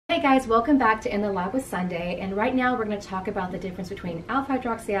Hey guys, welcome back to In the Lab with Sunday, and right now we're going to talk about the difference between alpha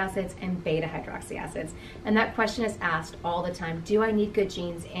hydroxy acids and beta hydroxy acids. And that question is asked all the time: do I need good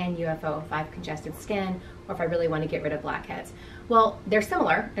genes and UFO if I have congested skin, or if I really want to get rid of blackheads? Well, they're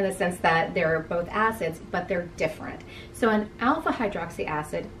similar in the sense that they're both acids, but they're different. So an alpha hydroxy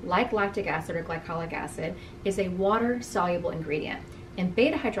acid, like lactic acid or glycolic acid, is a water-soluble ingredient. And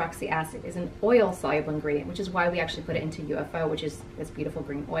beta hydroxy acid is an oil-soluble ingredient, which is why we actually put it into UFO, which is this beautiful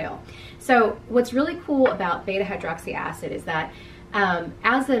green oil. So what's really cool about beta hydroxy acid is that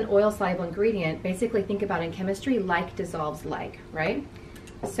as an oil-soluble ingredient, basically think about in chemistry, like dissolves like, right?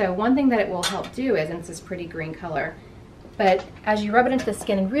 So one thing that it will help do is, and it's this pretty green color, but as you rub it into the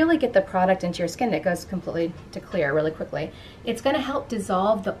skin and really get the product into your skin, it goes completely to clear really quickly. It's going to help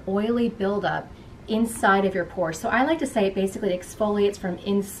dissolve the oily buildup inside of your pores. So I like to say it basically exfoliates from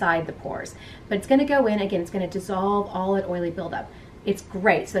inside the pores, but it's going to go in, again, it's going to dissolve all that oily buildup. It's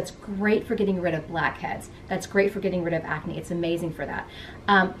great. So that's great for getting rid of blackheads. That's great for getting rid of acne. It's amazing for that.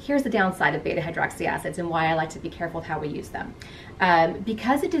 Here's the downside of beta hydroxy acids and why I like to be careful with how we use them.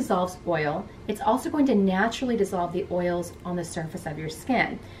 Because it dissolves oil, it's also going to naturally dissolve the oils on the surface of your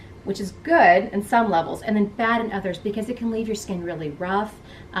skin, which is good in some levels and then bad in others, because it can leave your skin really rough,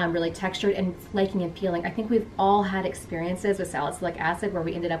 really textured and flaking and peeling. I think we've all had experiences with salicylic acid where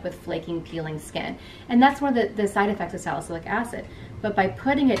we ended up with flaking, peeling skin. And that's one of the side effects of salicylic acid. But by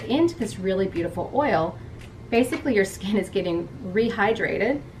putting it into this really beautiful oil, basically your skin is getting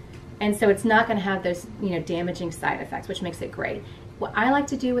rehydrated, and so it's not going to have those damaging side effects, which makes it great. What I like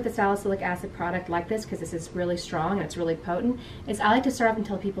to do with a salicylic acid product like this, because this is really strong and it's really potent, is I like to start off and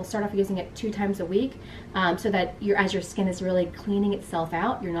tell people start off using it 2 times a week, so that as your skin is really cleaning itself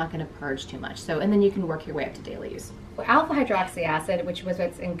out, you're not going to purge too much. So, and then you can work your way up to daily use. Alpha hydroxy acid, which was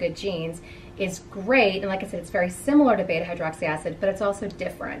what's in good genes, is great, and like I said, it's very similar to beta hydroxy acid, but it's also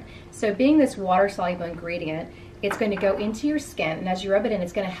different. So being this water-soluble ingredient, it's going to go into your skin, and as you rub it in,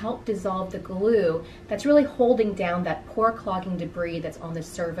 it's going to help dissolve the glue that's really holding down that pore clogging debris that's on the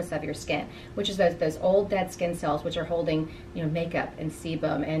surface of your skin, which is those old dead skin cells which are holding makeup and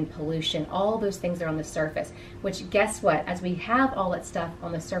sebum and pollution. All those things are on the surface, which, guess what, as we have all that stuff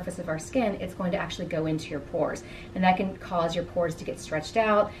on the surface of our skin, it's going to actually go into your pores, and that can cause your pores to get stretched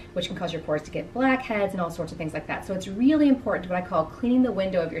out, which can cause your pores to get blackheads and all sorts of things like that. So it's really important, what I call cleaning the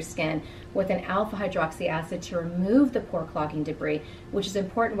window of your skin with an alpha hydroxy acid to remove the pore clogging debris, which is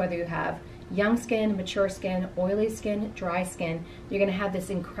important whether you have young skin, mature skin, oily skin, dry skin. You're going to have this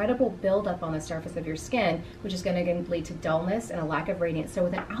incredible buildup on the surface of your skin, which is going to lead to dullness and a lack of radiance. So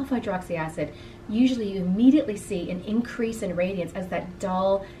with an alpha hydroxy acid, usually you immediately see an increase in radiance as that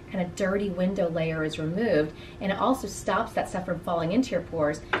dull, kind of dirty window layer is removed, and it also stops that stuff from falling into your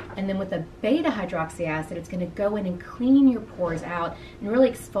pores. And then with the beta hydroxy acid, it's going to go in and clean your pores out and really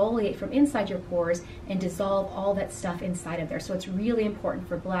exfoliate from inside your pores and dissolve all that stuff inside of there. So it's really important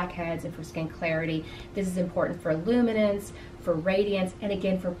for blackheads and for skin clarity. This is important for luminance, for radiance, and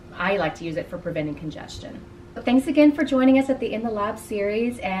again, I like to use it for preventing congestion. Thanks again for joining us at the In the Lab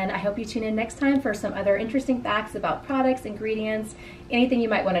series, and I hope you tune in next time for some other interesting facts about products, ingredients, anything you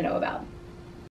might want to know about.